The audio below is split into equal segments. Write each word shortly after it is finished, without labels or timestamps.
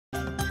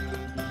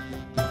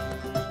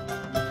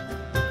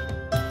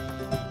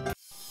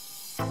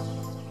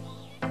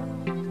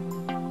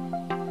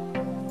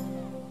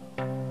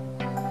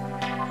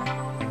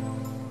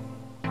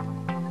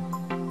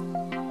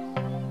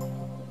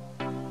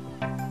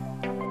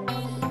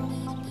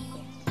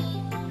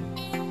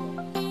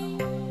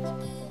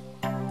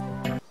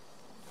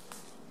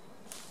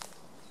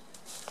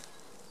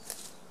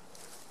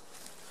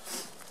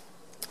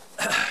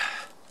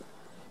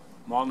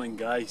Morning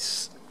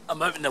guys,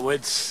 I'm out in the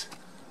woods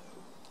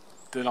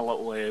doing a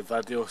little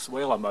video, so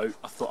while I'm out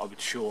I thought I would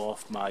show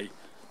off my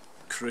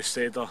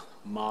Crusader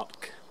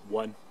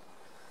mk1.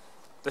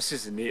 This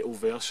is the NATO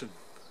version.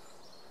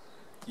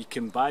 You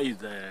can buy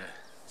the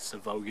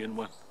civilian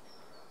one.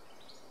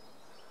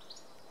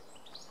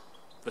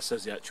 This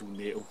is the actual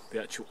NATO,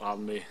 the actual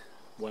army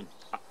one.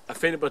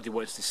 If anybody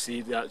wants to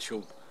see the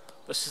actual,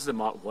 this is the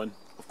Mark 1,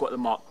 I've got the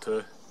Mark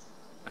 2.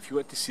 If you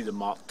want to see the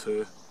Mark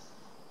 2,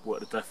 what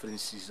the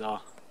differences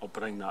are, I'll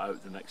bring that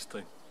out the next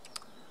time.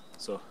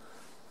 So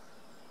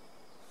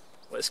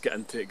let's get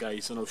into it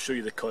guys, and I'll show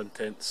you the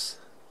contents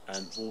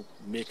and we'll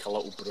make a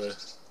little brew.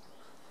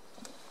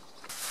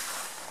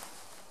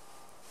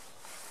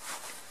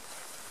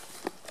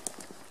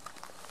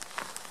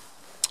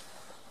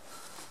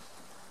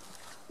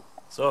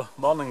 So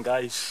morning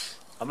guys,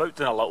 I'm out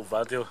doing a little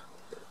video.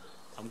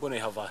 I'm going to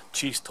have a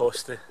cheese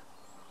toasty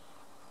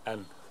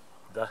and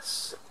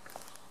this.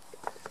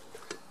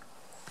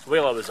 So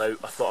while I was out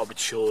I thought I would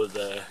show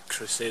the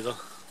Crusader.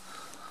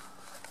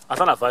 I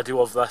done a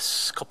video of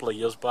this a couple of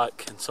years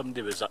back and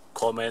somebody was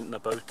commenting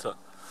about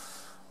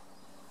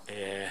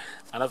it.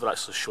 I never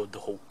actually showed the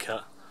whole kit,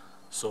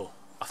 so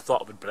I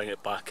thought I would bring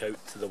it back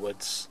out to the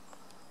woods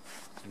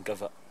and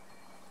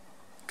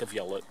give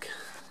you a look.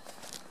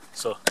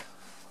 So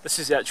this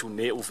is the actual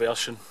NATO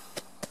version.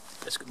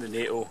 It's got the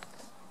NATO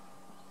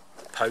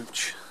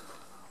pouch.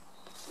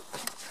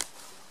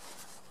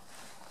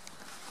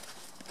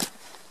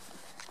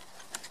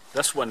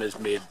 This one is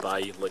made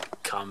by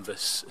like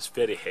canvas. It's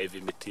very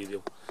heavy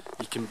material.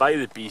 You can buy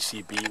the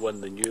BCB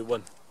one, the new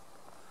one.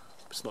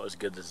 It's not as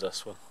good as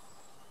this one.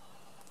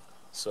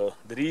 So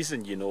the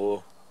reason you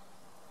know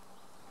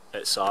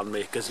it's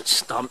army, because it's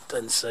stamped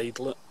inside.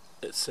 Look,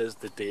 it says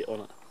the date on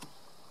it.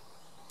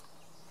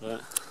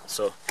 Right.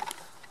 So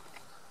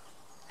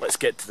let's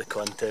get to the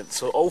content.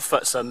 So it all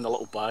fits in the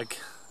little bag,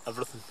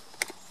 everything.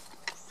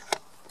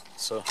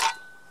 So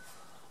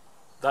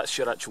that's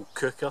your actual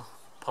cooker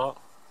part.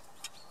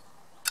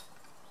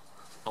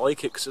 I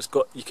like it because it's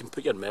got, you can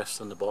put your mess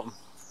on the bottom.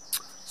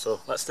 So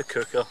that's the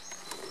cooker,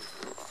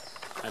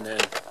 and then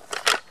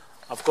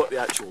I've got the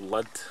actual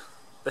lid.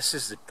 This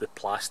is the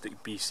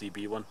plastic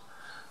BCB one.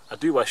 I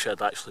do wish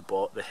I'd actually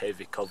bought the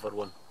heavy cover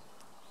one,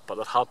 but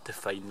they're hard to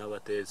find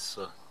nowadays.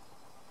 So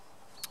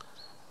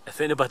if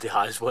anybody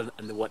has one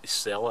and they want to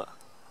sell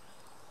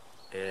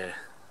it,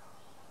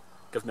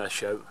 give me a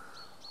shout.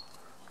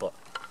 But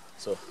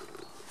so,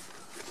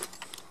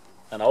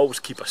 and I always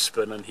keep a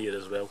spoon in here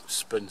as well,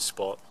 spoon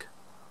spork,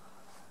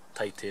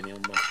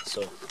 titanium one.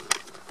 So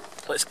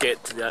let's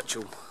get to the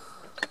actual.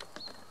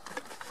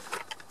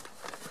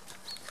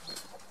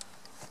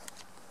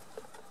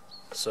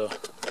 So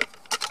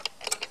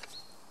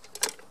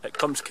it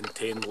comes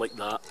contained like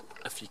that,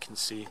 if you can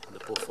see the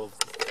both of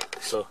them.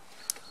 So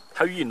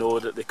how you know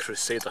that the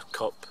Crusader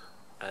cup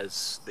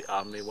is the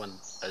army one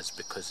is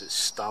because it's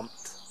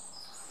stamped,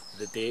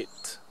 the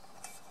date.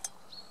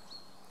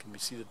 Can we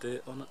see the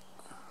date on it?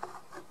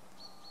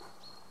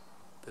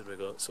 There we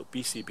go. So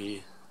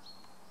BCB,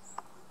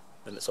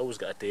 and it's always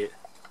got a date.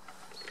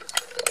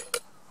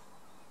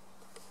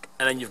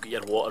 And then you've got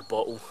your water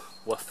bottle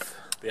with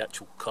the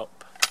actual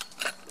cup.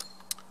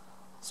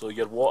 So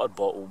your water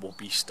bottle will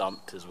be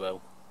stamped as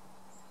well.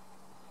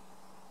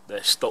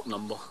 The stock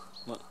number.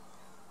 Look.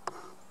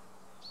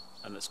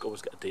 And it's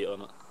always got a date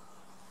on it.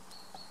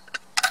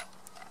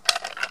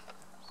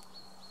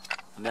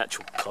 And the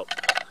actual cup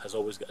has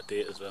always got a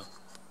date as well.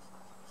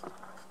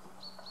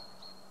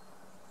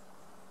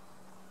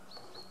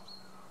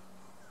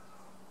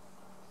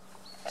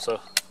 So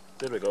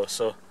there we go.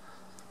 So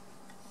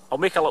I'll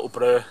make a little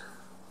brew,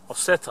 I'll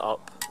set it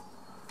up,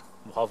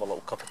 we'll have a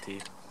little cup of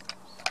tea.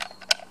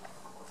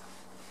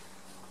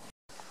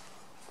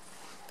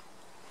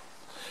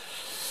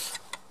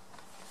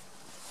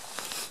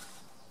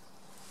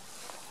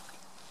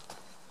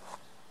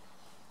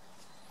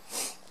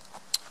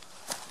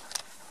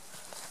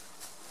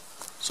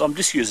 So I'm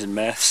just using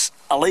mess.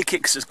 I like it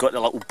because it's got the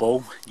little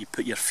bowl, you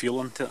put your fuel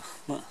into it.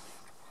 Look.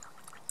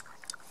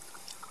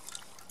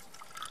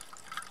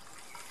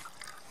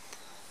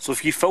 So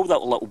if you fill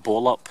that little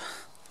bowl up,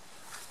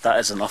 that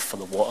is enough for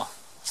the water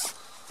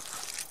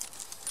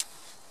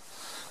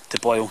to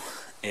boil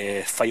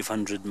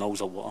 500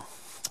 mils of water.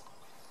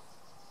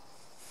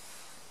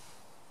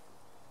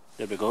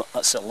 There we go,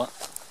 that's it lit.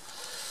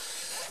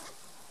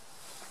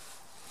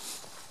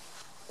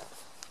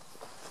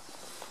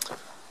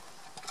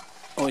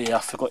 Oh yeah,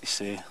 I forgot to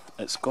say,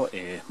 it's got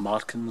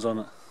markings on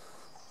it.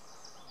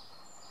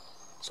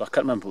 So I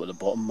can't remember what the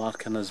bottom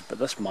marking is, but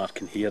this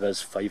marking here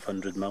is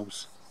 500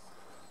 mils.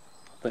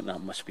 I think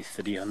that must be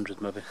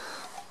 300 maybe.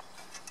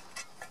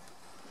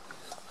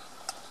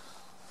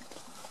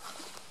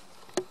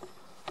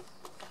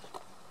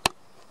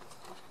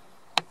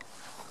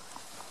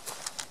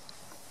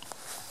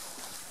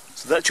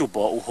 So the actual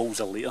bottle holds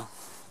a litre,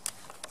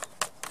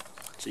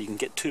 so you can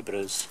get 2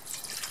 brews.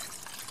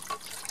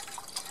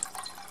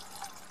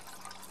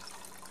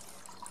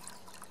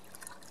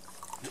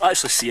 I don't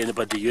actually see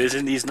anybody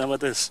using these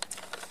nowadays.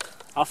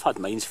 I've had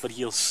mines for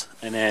years,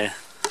 and I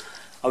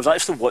was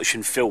actually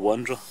watching Phil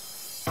Wanderer.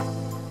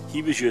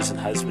 He was using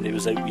his when he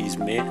was out with his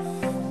mate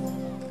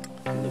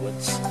in the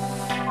woods.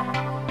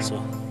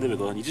 So there we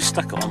go, and you just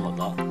stick it on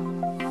like that.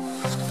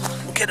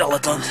 We'll get the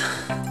lid on,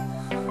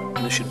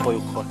 and it should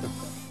boil quicker.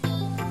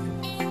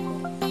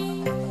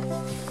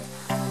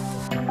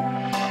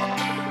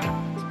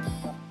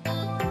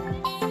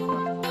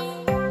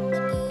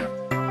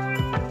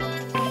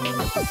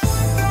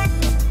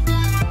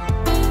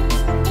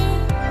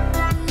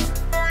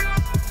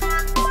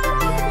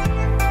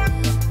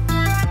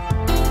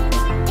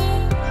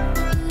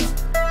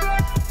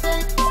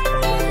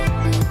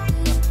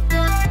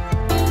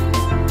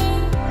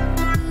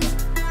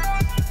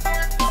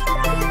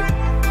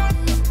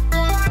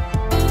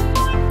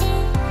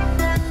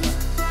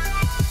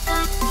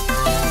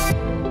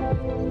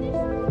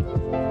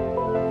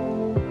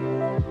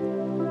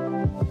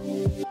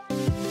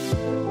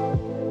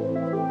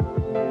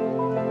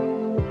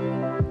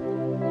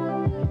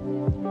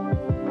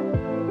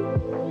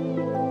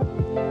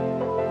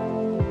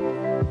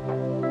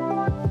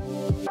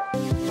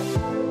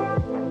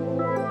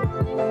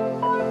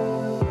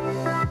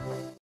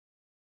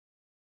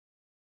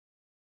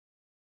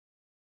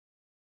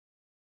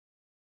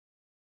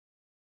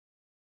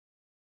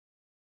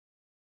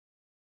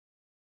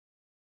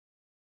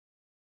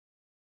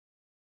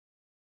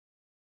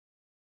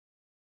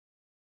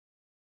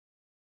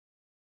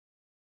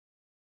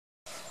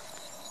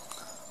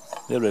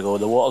 There we go,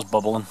 the water's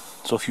bubbling.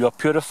 So if you are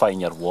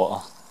purifying your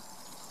water,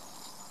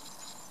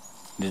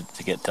 you need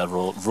to get to a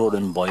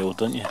roaring boil,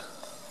 don't you?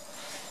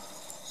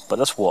 But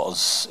this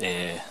water's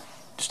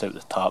just out the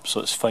tap,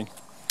 so it's fine.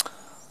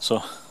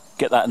 So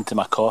get that into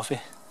my coffee,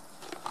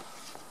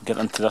 get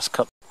it into this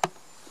cup.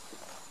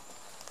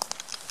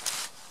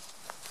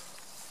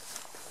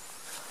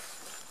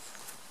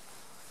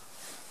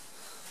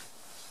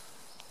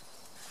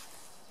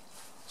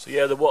 So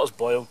yeah, the water's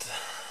boiled.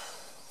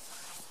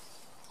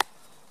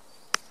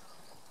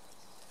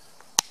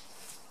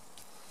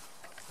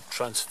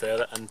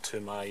 Transfer it into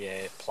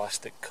my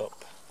plastic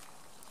cup.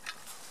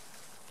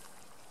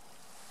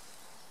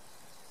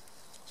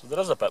 So there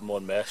is a bit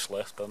more mesh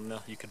left in there,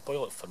 you could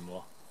boil it for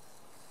more.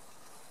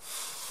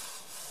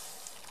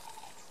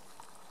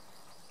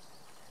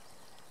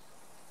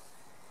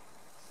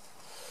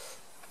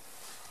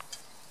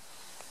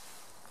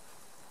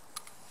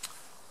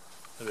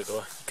 There we go,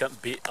 you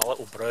can't beat a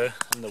little brew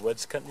in the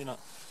woods, can you not?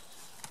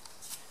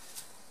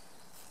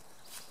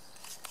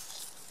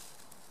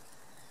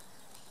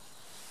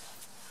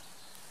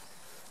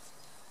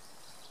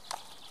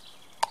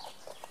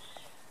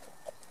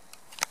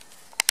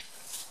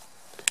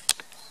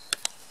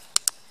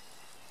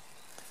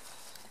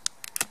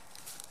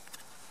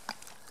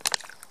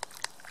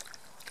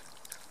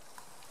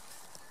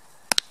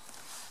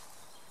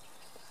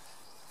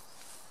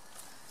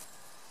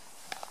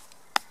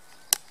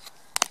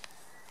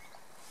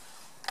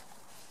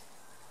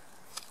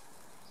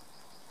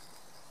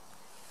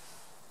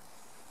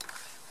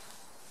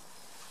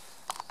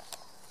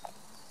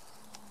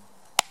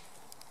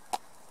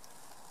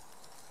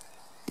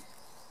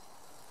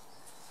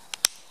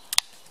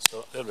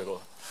 So there we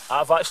go.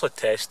 I've actually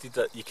tested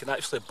it, you can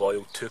actually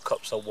boil 2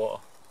 cups of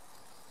water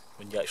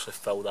when you actually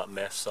fill that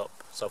mess up.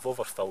 So I've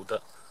overfilled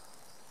it.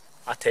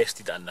 I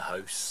tested it in the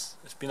house.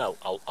 It's been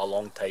a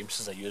long time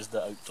since I used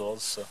it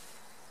outdoors, so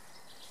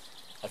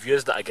I've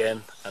used it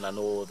again, and I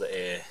know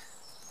that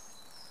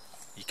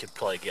you could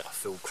probably get a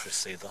full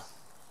Crusader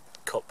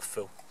cup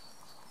full.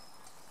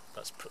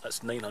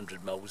 That's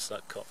 900 mils,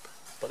 that cup.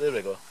 But there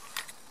we go.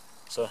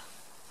 So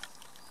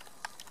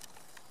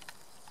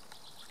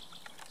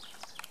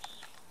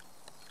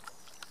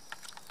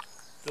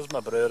there's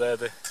my brew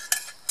ready,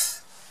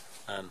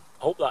 and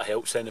I hope that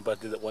helps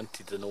anybody that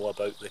wanted to know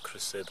about the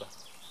Crusader.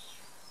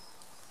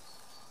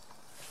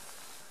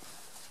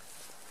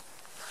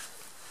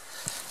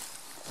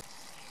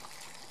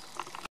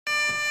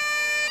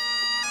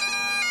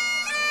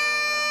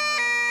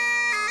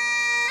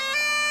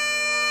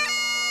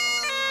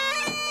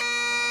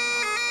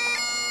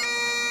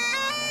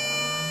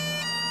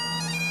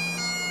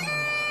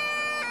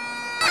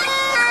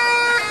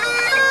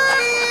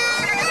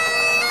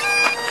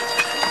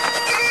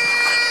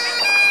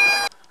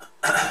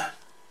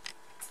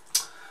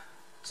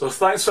 So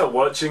thanks for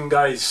watching,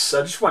 guys.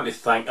 I just want to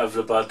thank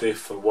everybody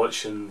for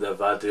watching the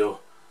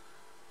video,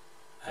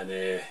 and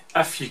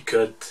if you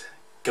could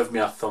give me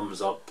a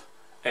thumbs up,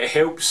 it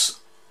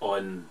helps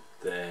on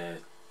the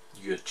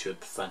YouTube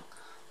thing,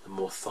 the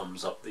more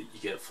thumbs up that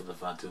you get for the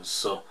videos.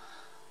 So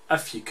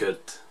if you could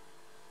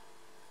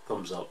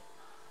thumbs up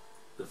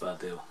the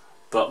video,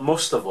 but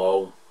most of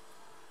all,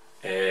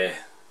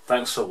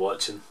 thanks for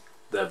watching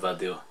the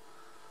video.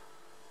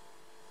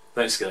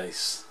 Thanks,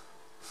 guys.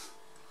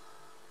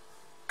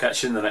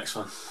 Catch you in the next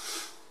one.